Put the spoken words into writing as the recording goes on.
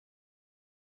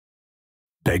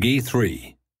Peggy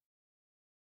 3.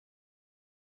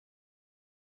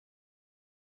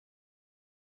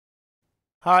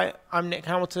 Hi, I'm Nic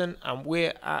Hamilton and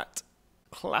we're at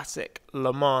Classic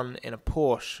Le Mans in a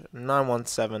Porsche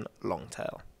 917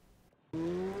 Longtail.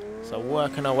 So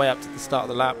working our way up to the start of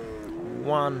the lap,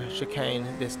 one chicane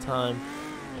this time,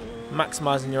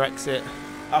 maximising your exit,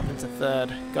 up into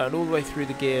third, going all the way through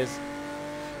the gears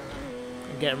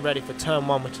and getting ready for turn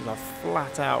one, which is a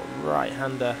flat out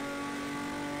right-hander.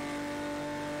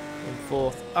 In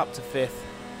fourth, up to fifth,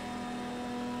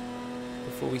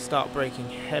 before we start braking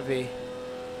heavy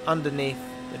underneath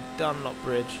the Dunlop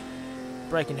bridge.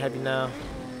 Braking heavy now,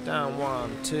 down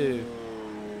 1, 2,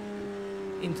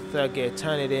 into third gear,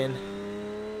 turn it in,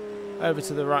 over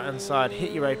to the right hand side,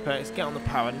 hit your apex, get on the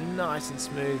power nice and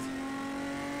smooth,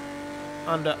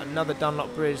 under another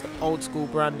Dunlop bridge, the old school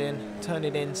branding, turn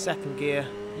it in, second gear,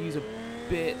 use a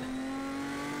bit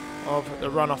of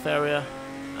the runoff area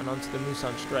and onto the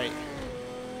Mulsanne straight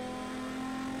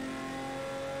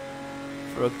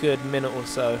for a good minute or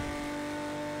so.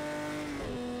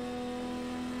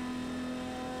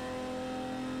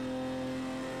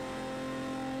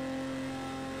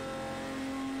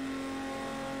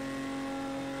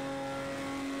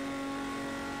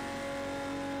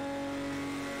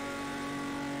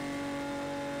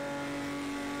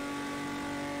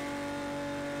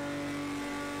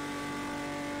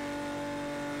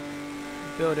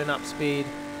 Building up speed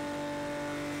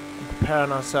and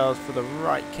preparing ourselves for the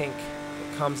right kink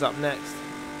that comes up next,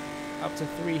 up to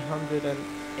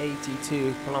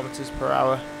 382 kilometers per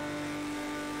hour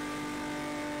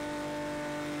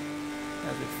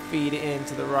as we feed it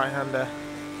into the right hander.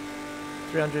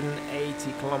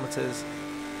 380 kilometers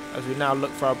as we now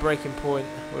look for our braking point.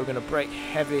 We're going to brake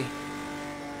heavy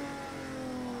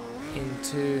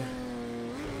into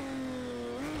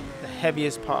the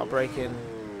heaviest part of braking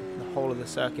whole of the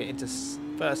circuit, into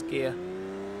first gear,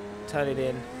 turn it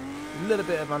in, a little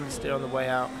bit of understeer on the way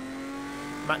out,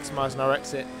 maximising our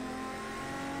exit,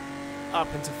 up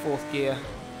into fourth gear,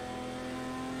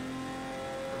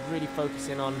 really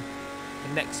focusing on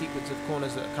the next sequence of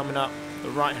corners that are coming up, the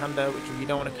right hander, which you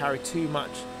don't want to carry too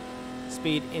much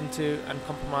speed into and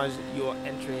compromise your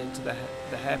entry into the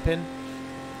hairpin.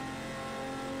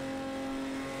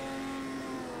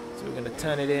 So we're going to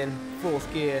turn it in,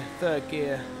 fourth gear, third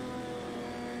gear,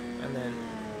 and then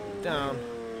down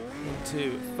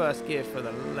into first gear for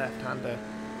the left-hander.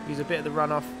 Use a bit of the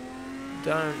runoff,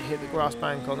 don't hit the grass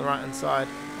bank on the right-hand side,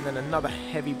 and then another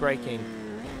heavy braking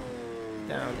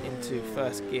down into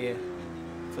first gear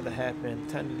for the hairpin.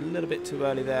 Turned it a little bit too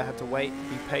early there, had to wait,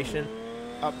 be patient.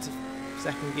 Up to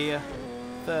second gear,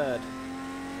 third,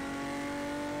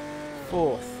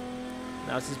 fourth.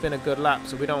 Now this has been a good lap,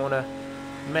 so we don't want to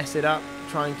mess it up.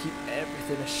 Try and keep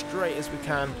everything as straight as we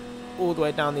can all the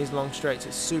way down these long straights.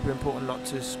 It's super important not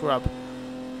to scrub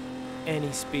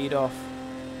any speed off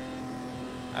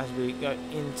as we go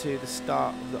into the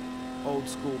start of the old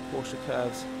school Porsche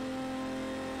curves.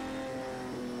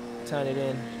 Turn it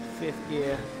in, fifth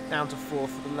gear, down to fourth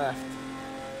for the left.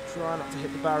 Try not to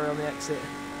hit the barrier on the exit,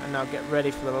 and now get ready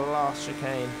for the last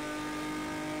chicane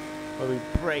where we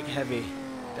brake heavy,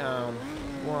 down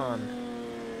 1,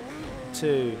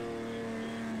 2,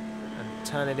 and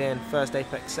turn it in, first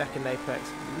apex, second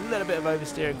apex, a little bit of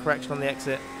oversteer and correction on the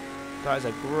exit. That is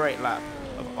a great lap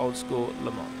of old school Le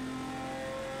Mans.